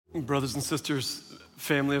Brothers and sisters,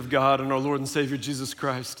 family of God and our Lord and Savior Jesus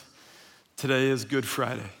Christ, today is Good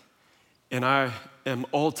Friday, and I am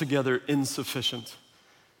altogether insufficient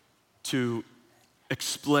to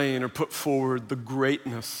explain or put forward the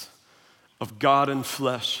greatness of God in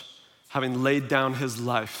flesh, having laid down his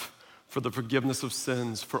life for the forgiveness of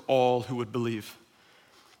sins for all who would believe,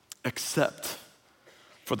 except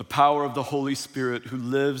for the power of the Holy Spirit who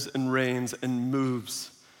lives and reigns and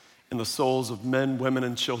moves in the souls of men, women,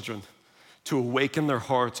 and children to awaken their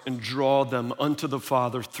hearts and draw them unto the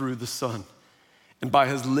Father through the Son. And by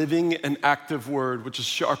his living and active word, which is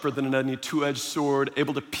sharper than any two-edged sword,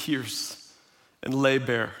 able to pierce and lay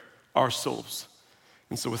bare our souls.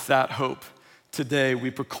 And so with that hope, today we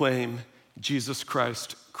proclaim Jesus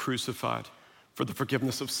Christ crucified for the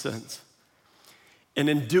forgiveness of sins. And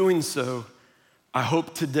in doing so, I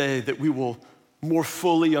hope today that we will more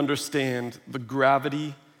fully understand the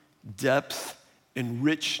gravity, depth, and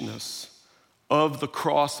richness of the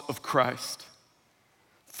cross of Christ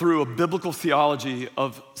through a biblical theology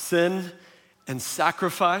of sin and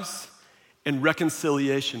sacrifice and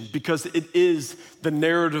reconciliation, because it is the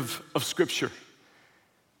narrative of Scripture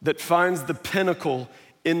that finds the pinnacle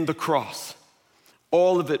in the cross,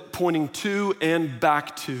 all of it pointing to and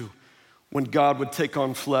back to when God would take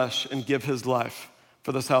on flesh and give his life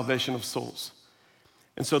for the salvation of souls.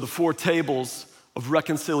 And so the four tables of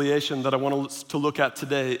reconciliation that I want us to look at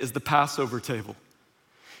today is the Passover table.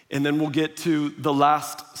 And then we'll get to the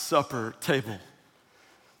Last Supper table,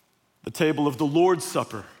 the table of the Lord's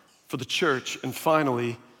Supper for the church, and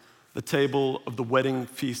finally, the table of the wedding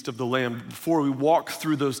feast of the Lamb. Before we walk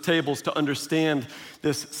through those tables to understand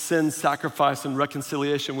this sin, sacrifice, and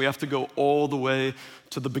reconciliation, we have to go all the way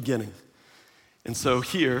to the beginning. And so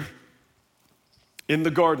here, in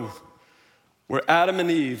the garden, where Adam and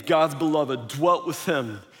Eve, God's beloved, dwelt with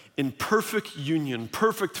him in perfect union,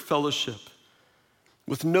 perfect fellowship,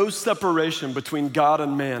 with no separation between God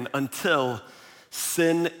and man until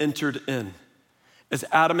sin entered in. As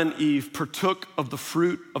Adam and Eve partook of the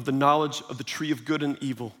fruit of the knowledge of the tree of good and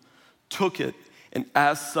evil, took it, and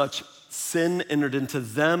as such, sin entered into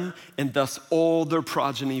them and thus all their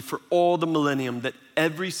progeny for all the millennium, that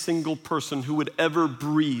every single person who would ever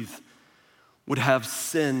breathe would have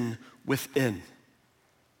sin within.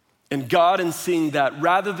 And God, in seeing that,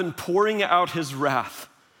 rather than pouring out his wrath,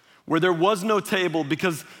 where there was no table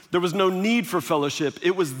because there was no need for fellowship,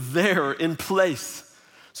 it was there in place.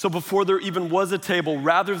 So before there even was a table,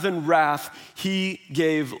 rather than wrath, he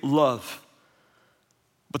gave love.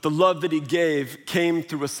 But the love that he gave came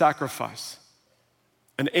through a sacrifice,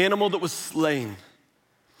 an animal that was slain.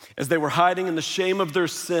 As they were hiding in the shame of their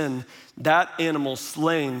sin, that animal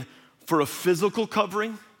slain for a physical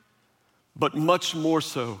covering, but much more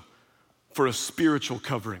so for a spiritual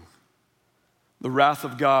covering. The wrath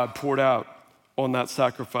of God poured out on that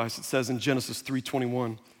sacrifice. It says in Genesis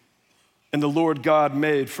 3:21, and the Lord God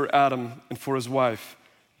made for Adam and for his wife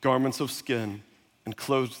garments of skin and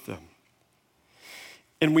clothed them.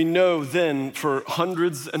 And we know then for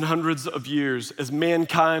hundreds and hundreds of years, as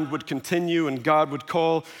mankind would continue and God would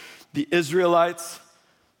call the Israelites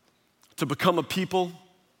to become a people,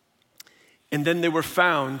 and then they were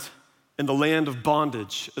found in the land of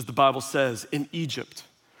bondage, as the Bible says, in Egypt.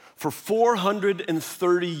 For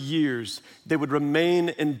 430 years, they would remain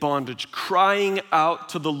in bondage, crying out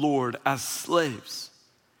to the Lord as slaves.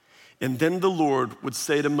 And then the Lord would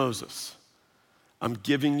say to Moses, I'm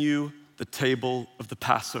giving you the table of the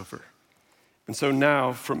Passover. And so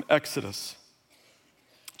now from Exodus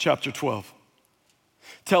chapter 12,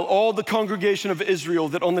 tell all the congregation of Israel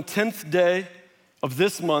that on the 10th day of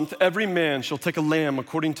this month, every man shall take a lamb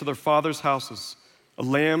according to their father's houses, a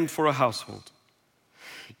lamb for a household.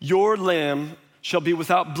 Your lamb shall be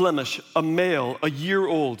without blemish, a male, a year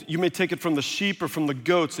old. You may take it from the sheep or from the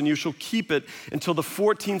goats, and you shall keep it until the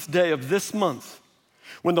 14th day of this month,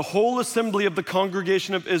 when the whole assembly of the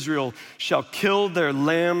congregation of Israel shall kill their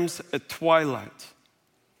lambs at twilight.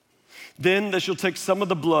 Then they shall take some of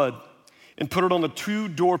the blood and put it on the two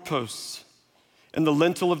doorposts and the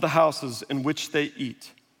lintel of the houses in which they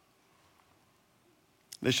eat.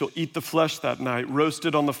 They shall eat the flesh that night,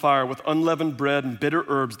 roasted on the fire with unleavened bread and bitter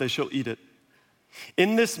herbs, they shall eat it.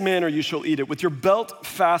 In this manner you shall eat it, with your belt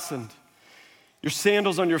fastened, your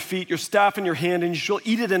sandals on your feet, your staff in your hand, and you shall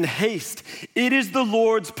eat it in haste. It is the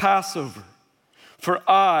Lord's Passover. For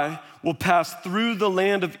I will pass through the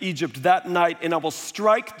land of Egypt that night, and I will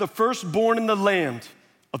strike the firstborn in the land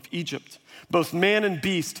of Egypt, both man and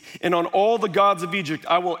beast, and on all the gods of Egypt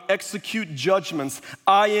I will execute judgments.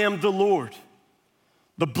 I am the Lord.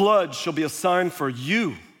 The blood shall be a sign for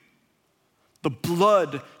you. The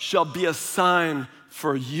blood shall be a sign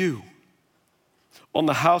for you on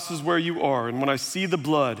the houses where you are. And when I see the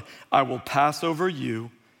blood, I will pass over you,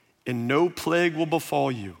 and no plague will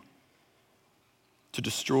befall you to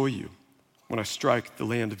destroy you when I strike the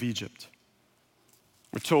land of Egypt.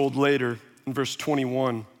 We're told later in verse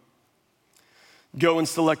 21, go and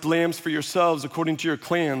select lambs for yourselves according to your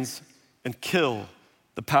clans and kill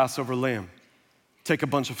the Passover lamb. Take a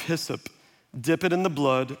bunch of hyssop, dip it in the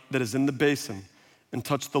blood that is in the basin, and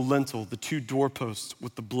touch the lintel, the 2 doorposts,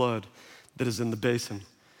 with the blood that is in the basin.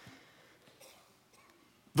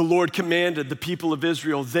 The Lord commanded the people of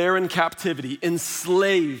Israel there in captivity,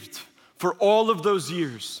 enslaved for all of those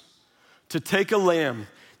years, to take a lamb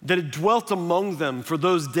that had dwelt among them for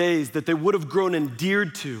those days that they would have grown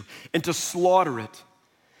endeared to, and to slaughter it.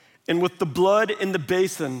 And with the blood in the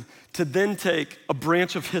basin, to then take a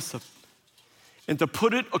branch of hyssop and to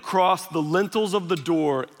put it across the lintels of the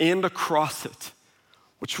door and across it,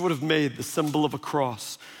 which would have made the symbol of a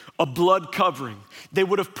cross, a blood covering. They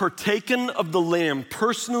would have partaken of the lamb,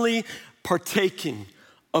 personally partaking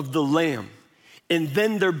of the lamb, and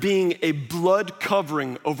then there being a blood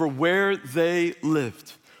covering over where they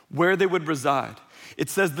lived, where they would reside. It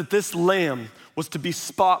says that this lamb was to be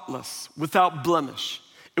spotless, without blemish.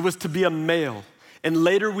 It was to be a male. And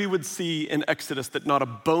later we would see in Exodus that not a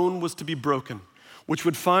bone was to be broken, which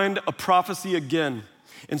would find a prophecy again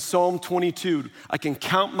in Psalm 22. I can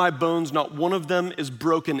count my bones, not one of them is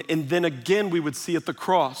broken. And then again we would see at the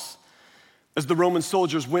cross, as the Roman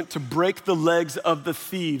soldiers went to break the legs of the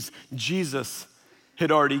thieves, Jesus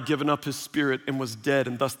had already given up his spirit and was dead,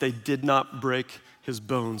 and thus they did not break his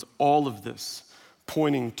bones. All of this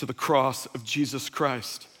pointing to the cross of Jesus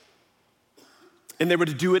Christ. And they were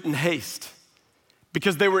to do it in haste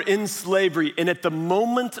because they were in slavery, and at the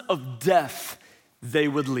moment of death, they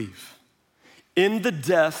would leave. In the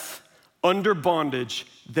death, under bondage,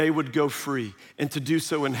 they would go free, and to do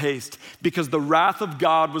so in haste because the wrath of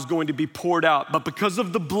God was going to be poured out. But because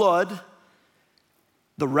of the blood,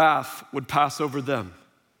 the wrath would pass over them.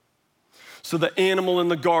 So the animal in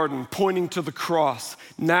the garden pointing to the cross.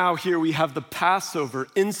 Now here we have the Passover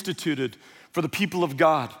instituted for the people of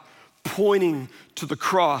God, pointing to the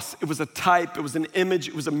cross. It was a type, it was an image,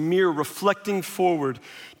 it was a mirror reflecting forward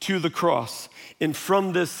to the cross. And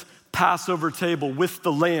from this Passover table with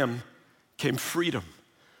the lamb came freedom.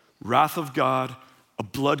 Wrath of God, a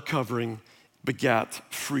blood covering, begat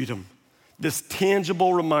freedom. This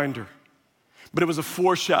tangible reminder, but it was a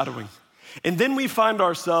foreshadowing. And then we find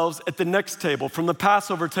ourselves at the next table. From the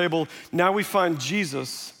Passover table, now we find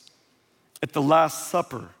Jesus at the Last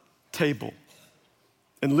Supper table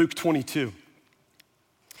in Luke 22.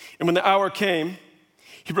 And when the hour came,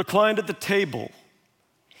 he reclined at the table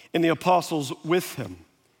and the apostles with him.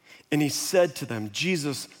 And he said to them,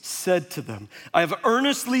 Jesus said to them, I have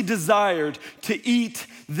earnestly desired to eat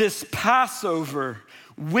this Passover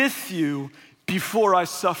with you before I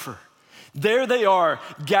suffer. There they are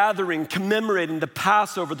gathering, commemorating the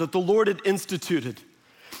Passover that the Lord had instituted.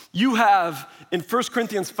 You have, in 1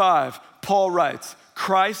 Corinthians 5, Paul writes,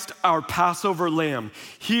 Christ, our Passover lamb.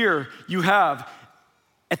 Here you have,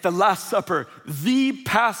 at the Last Supper, the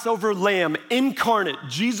Passover lamb incarnate,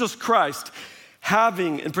 Jesus Christ,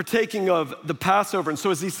 having and partaking of the Passover. And so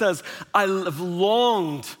as he says, I have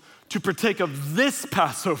longed to partake of this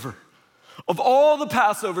Passover. Of all the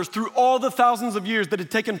Passovers through all the thousands of years that had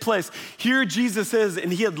taken place, here Jesus is,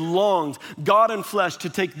 and he had longed, God in flesh, to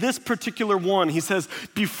take this particular one. He says,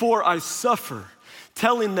 before I suffer,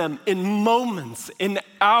 telling them in moments, in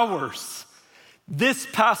hours, this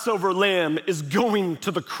Passover lamb is going to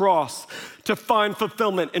the cross to find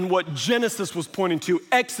fulfillment in what Genesis was pointing to,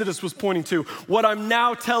 Exodus was pointing to, what I'm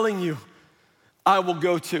now telling you, I will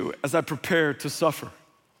go to as I prepare to suffer.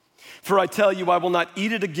 For I tell you, I will not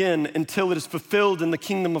eat it again until it is fulfilled in the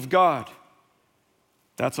kingdom of God.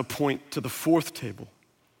 That's a point to the fourth table.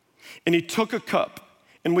 And he took a cup,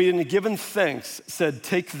 and when he had given thanks, said,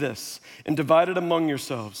 take this and divide it among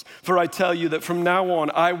yourselves. For I tell you that from now on,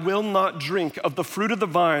 I will not drink of the fruit of the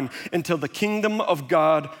vine until the kingdom of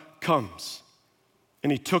God comes.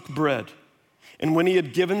 And he took bread, and when he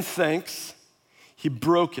had given thanks, he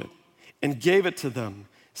broke it and gave it to them,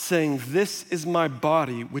 saying, this is my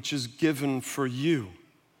body, which is given for you.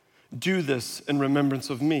 Do this in remembrance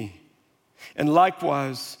of me. And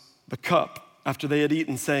likewise, the cup, after they had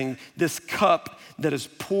eaten, saying, this cup that is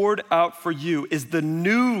poured out for you is the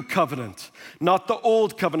new covenant, not the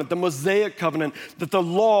old covenant, the Mosaic covenant, that the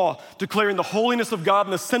law declaring the holiness of God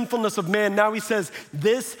and the sinfulness of man. Now he says,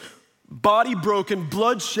 this body broken,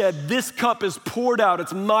 blood shed, this cup is poured out.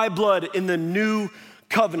 It's my blood in the new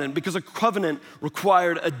covenant, because a covenant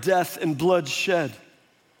required a death and blood shed.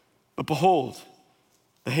 But behold,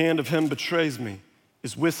 The hand of him betrays me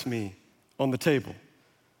is with me on the table.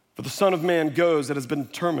 For the Son of Man goes, it has been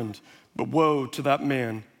determined, but woe to that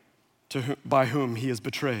man by whom he is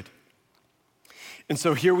betrayed. And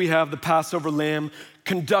so here we have the Passover lamb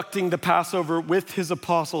conducting the Passover with his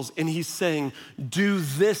apostles, and he's saying, do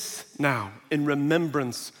this now in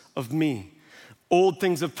remembrance of me. Old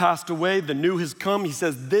things have passed away, the new has come. He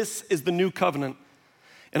says, this is the new covenant,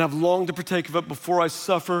 and I've longed to partake of it before I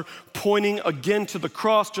suffer, pointing again to the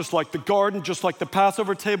cross, just like the garden, just like the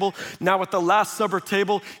Passover table. Now at the Last Supper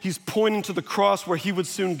table, he's pointing to the cross where he would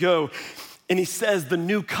soon go. And he says the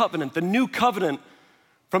new covenant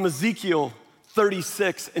from Ezekiel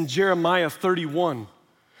 36 and Jeremiah 31,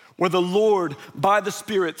 where the Lord, by the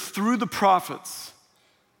Spirit, through the prophets,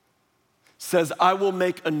 says, I will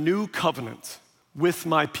make a new covenant with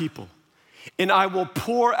my people, and I will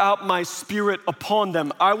pour out my Spirit upon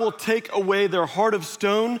them. I will take away their heart of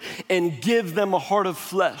stone and give them a heart of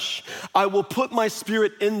flesh. I will put my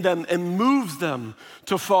Spirit in them and move them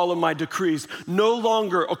to follow my decrees, no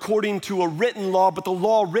longer according to a written law, but the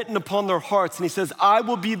law written upon their hearts. And he says, I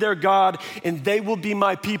will be their God and they will be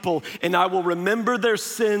my people, and I will remember their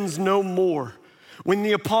sins no more. When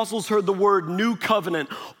the apostles heard the word new covenant,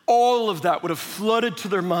 all of that would have flooded to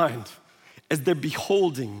their mind as they're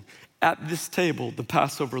beholding at this table the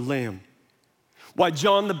Passover lamb. Why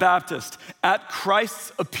John the Baptist, at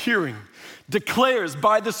Christ's appearing, declares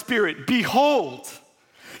by the Spirit, behold,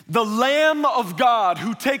 the Lamb of God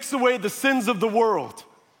who takes away the sins of the world.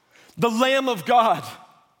 The Lamb of God.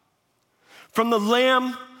 From the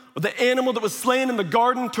lamb, or the animal that was slain in the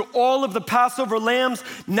garden, to all of the Passover lambs,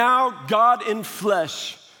 now God in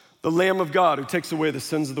flesh, the Lamb of God who takes away the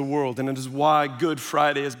sins of the world. And it is why Good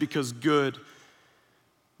Friday is because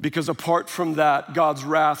apart from that, God's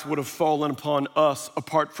wrath would have fallen upon us,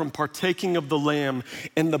 apart from partaking of the lamb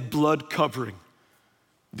and the blood covering,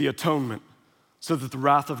 the atonement, so that the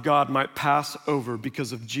wrath of God might pass over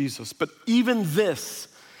because of Jesus. But even this,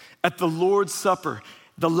 at the Lord's Supper,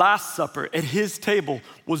 the Last Supper, at his table,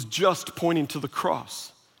 was just pointing to the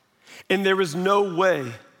cross. And there is no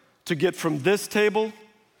way to get from this table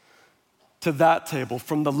to that table,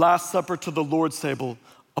 from the Last Supper to the Lord's table,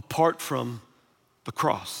 apart from the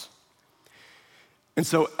cross. And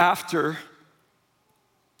so after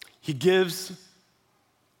he gives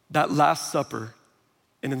that Last Supper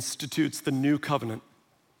and institutes the new covenant,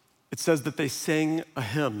 it says that they sang a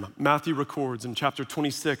hymn. Matthew records in chapter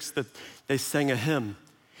 26 that they sang a hymn.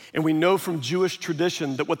 And we know from Jewish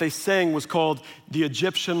tradition that what they sang was called the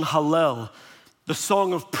Egyptian Hallel, the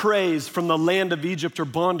song of praise from the land of Egypt or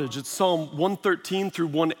bondage. It's Psalm 113 through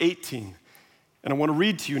 118. And I want to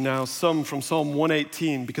read to you now some from Psalm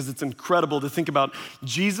 118 because it's incredible to think about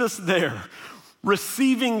Jesus there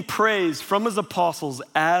receiving praise from his apostles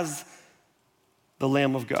as the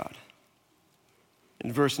Lamb of God.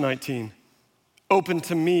 In verse 19, open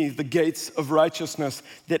to me the gates of righteousness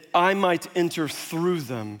that I might enter through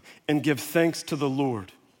them and give thanks to the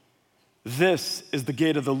Lord. This is the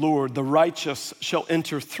gate of the Lord, the righteous shall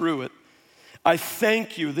enter through it. I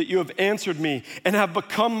thank you that you have answered me and have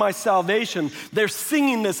become my salvation. They're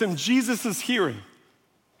singing this in Jesus' hearing.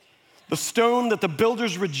 The stone that the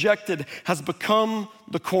builders rejected has become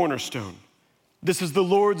the cornerstone. This is the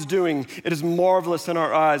Lord's doing. It is marvelous in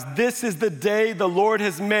our eyes. This is the day the Lord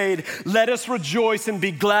has made. Let us rejoice and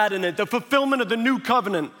be glad in it. The fulfillment of the new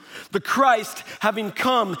covenant, the Christ having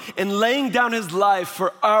come and laying down his life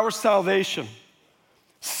for our salvation.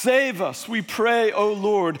 Save us, we pray, O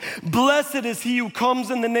Lord. Blessed is he who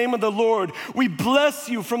comes in the name of the Lord. We bless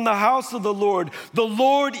you from the house of the Lord. The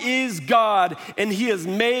Lord is God, and he has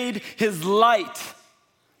made his light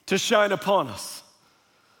to shine upon us.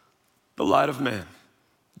 The light of man,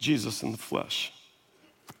 Jesus in the flesh.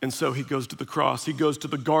 And so he goes to the cross. He goes to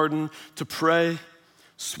the garden to pray,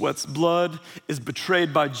 sweats blood, is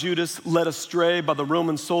betrayed by Judas, led astray by the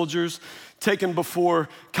Roman soldiers, taken before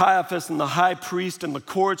Caiaphas and the high priest in the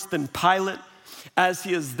courts, then Pilate. As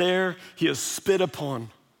he is there, he is spit upon,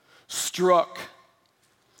 struck,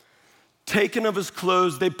 taken of his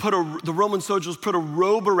clothes. The Roman soldiers put a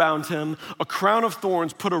robe around him, a crown of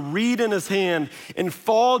thorns, put a reed in his hand, and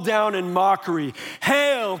fall down in mockery.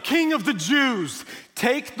 Hail, King of the Jews!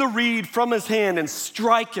 Take the reed from his hand and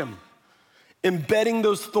strike him, embedding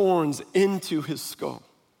those thorns into his skull.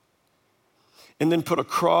 And then put a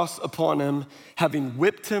cross upon him, having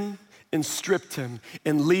whipped him and stripped him,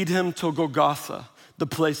 and lead him to Golgotha, the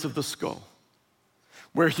place of the skull,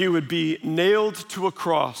 where he would be nailed to a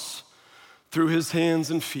cross through his hands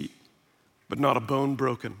and feet, but not a bone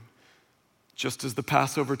broken. Just as the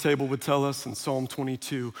Passover table would tell us in Psalm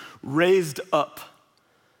 22, raised up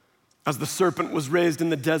as the serpent was raised in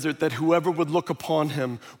the desert, that whoever would look upon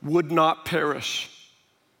him would not perish.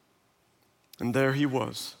 And there he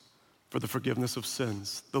was for the forgiveness of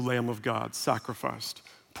sins, the Lamb of God, sacrificed,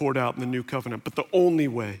 poured out in the new covenant. But the only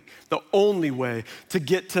way to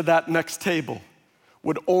get to that next table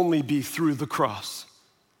would only be through the cross.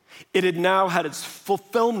 It had now had its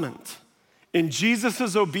fulfillment in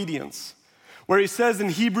Jesus' obedience, where he says in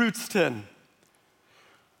Hebrews 10,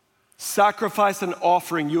 sacrifice and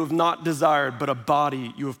offering you have not desired, but a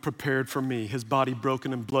body you have prepared for me, his body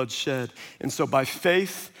broken and blood shed. And so by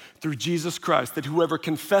faith through Jesus Christ, that whoever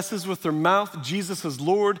confesses with their mouth Jesus is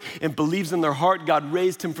Lord and believes in their heart God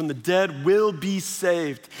raised him from the dead will be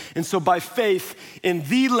saved. And so by faith in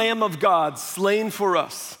the Lamb of God slain for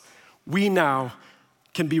us, we now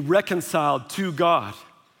can be reconciled to God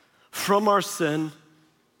from our sin,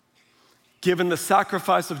 given the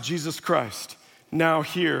sacrifice of Jesus Christ. Now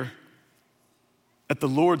here at the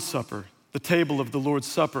Lord's Supper, the table of the Lord's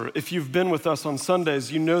Supper. If you've been with us on Sundays,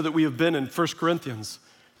 you know that we have been in 1 Corinthians.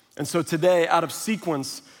 And so today, out of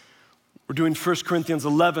sequence, we're doing 1 Corinthians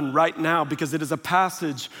 11 right now because it is a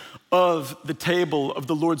passage of the table of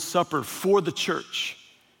the Lord's Supper for the church.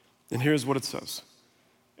 And here's what it says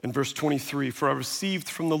in verse 23, for I received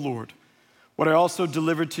from the Lord what I also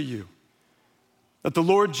delivered to you, that the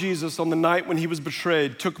Lord Jesus, on the night when he was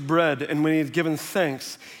betrayed, took bread, and when he had given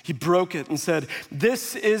thanks, he broke it and said,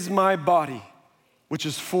 this is my body, which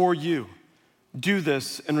is for you. Do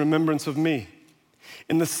this in remembrance of me.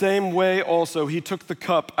 In the same way also, he took the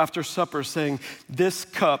cup after supper, saying, this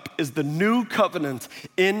cup is the new covenant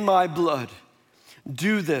in my blood.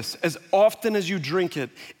 Do this as often as you drink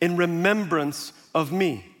it in remembrance of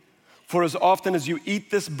me. For as often as you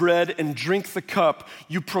eat this bread and drink the cup,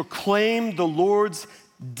 you proclaim the Lord's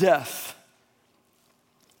death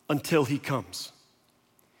until he comes.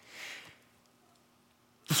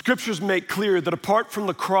 The scriptures make clear that apart from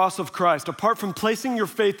the cross of Christ, apart from placing your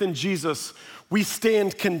faith in Jesus, we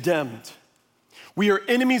stand condemned. We are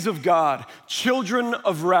enemies of God, children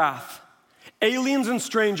of wrath, aliens and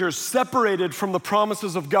strangers separated from the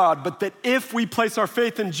promises of God, but that if we place our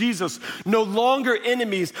faith in Jesus, no longer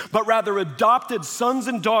enemies, but rather adopted sons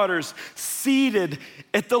and daughters, seated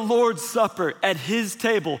at the Lord's Supper at his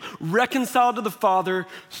table, reconciled to the Father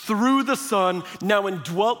through the Son, now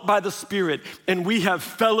indwelt by the Spirit, and we have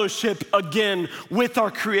fellowship again with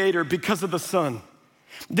our Creator because of the Son.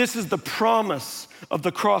 This is the promise of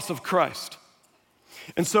the cross of Christ.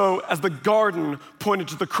 And so as the garden pointed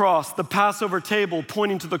to the cross, the Passover table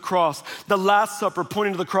pointing to the cross, the Last Supper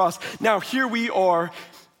pointing to the cross, now here we are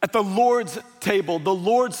at the Lord's table, the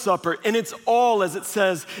Lord's Supper, and it's all, as it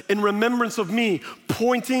says, in remembrance of me,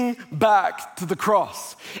 pointing back to the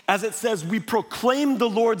cross. As it says, we proclaim the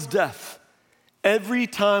Lord's death every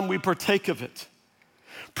time we partake of it.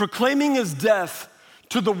 Proclaiming his death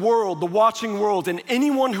to the world, the watching world, and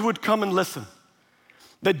anyone who would come and listen,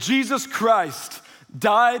 that Jesus Christ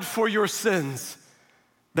died for your sins,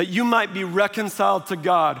 that you might be reconciled to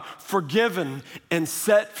God, forgiven and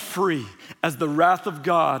set free as the wrath of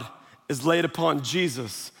God is laid upon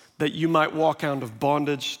Jesus, that you might walk out of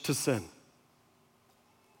bondage to sin.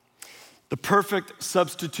 The perfect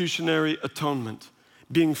substitutionary atonement,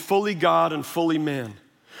 being fully God and fully man.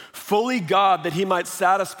 Fully God that he might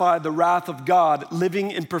satisfy the wrath of God,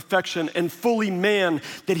 living in perfection, and fully man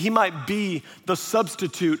that he might be the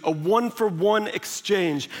substitute, a one-for-one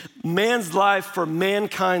exchange, man's life for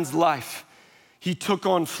mankind's life. He took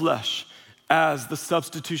on flesh as the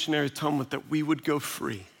substitutionary atonement that we would go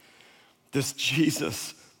free. This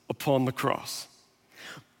Jesus upon the cross.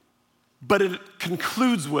 But it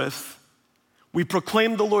concludes with, we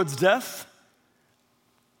proclaim the Lord's death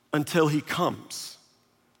until he comes.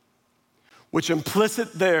 Which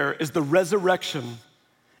implicit there is the resurrection,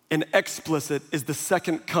 and explicit is the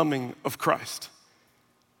second coming of Christ.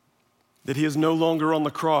 That he is no longer on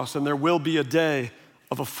the cross, and there will be a day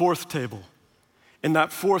of a fourth table. And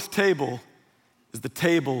that fourth table is the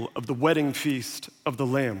table of the wedding feast of the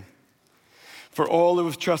Lamb. For all who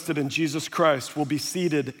have trusted in Jesus Christ will be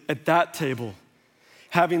seated at that table,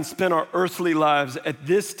 having spent our earthly lives at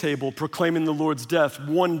this table proclaiming the Lord's death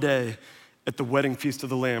one day at the wedding feast of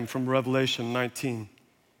the Lamb, from Revelation 19.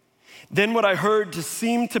 Then what I heard to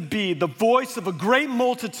seem to be the voice of a great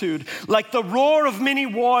multitude, like the roar of many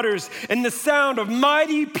waters and the sound of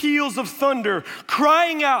mighty peals of thunder,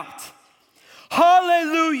 crying out,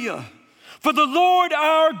 Hallelujah! For the Lord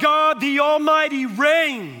our God, the Almighty,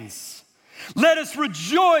 reigns. Let us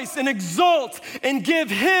rejoice and exult and give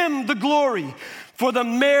him the glory. For the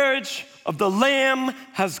marriage of the Lamb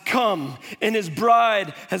has come, and his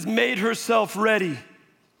bride has made herself ready.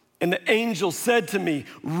 And the angel said to me,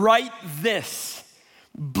 write this,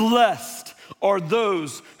 blessed are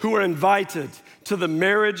those who are invited to the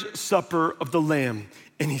marriage supper of the Lamb.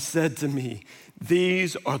 And he said to me,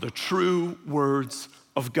 these are the true words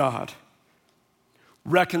of God,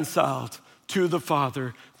 reconciled to the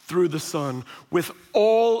Father through the Son, with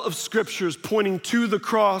all of scriptures pointing to the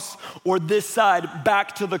cross or this side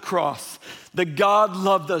back to the cross, that God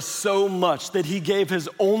loved us so much that he gave his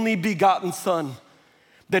only begotten Son,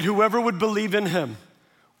 that whoever would believe in him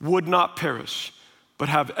would not perish, but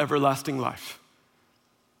have everlasting life.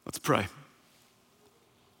 Let's pray.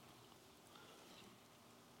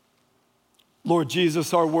 Lord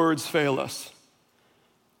Jesus, our words fail us.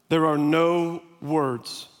 There are no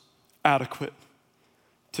words adequate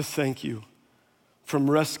to thank you from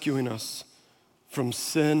rescuing us from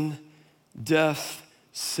sin, death,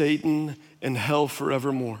 Satan, and hell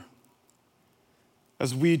forevermore.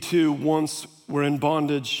 As we too once were in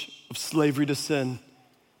bondage of slavery to sin,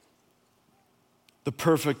 the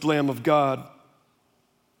perfect Lamb of God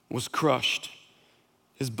was crushed,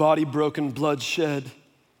 his body broken, blood shed,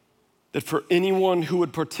 that for anyone who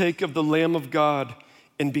would partake of the Lamb of God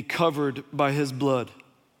and be covered by his blood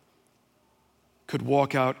could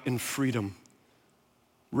walk out in freedom,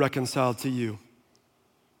 reconciled to you.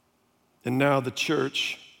 And now the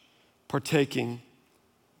church, partaking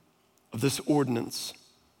of this ordinance,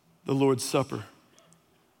 the Lord's Supper,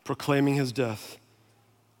 proclaiming his death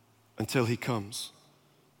until he comes.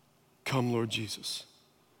 Come, Lord Jesus.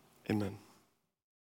 Amen.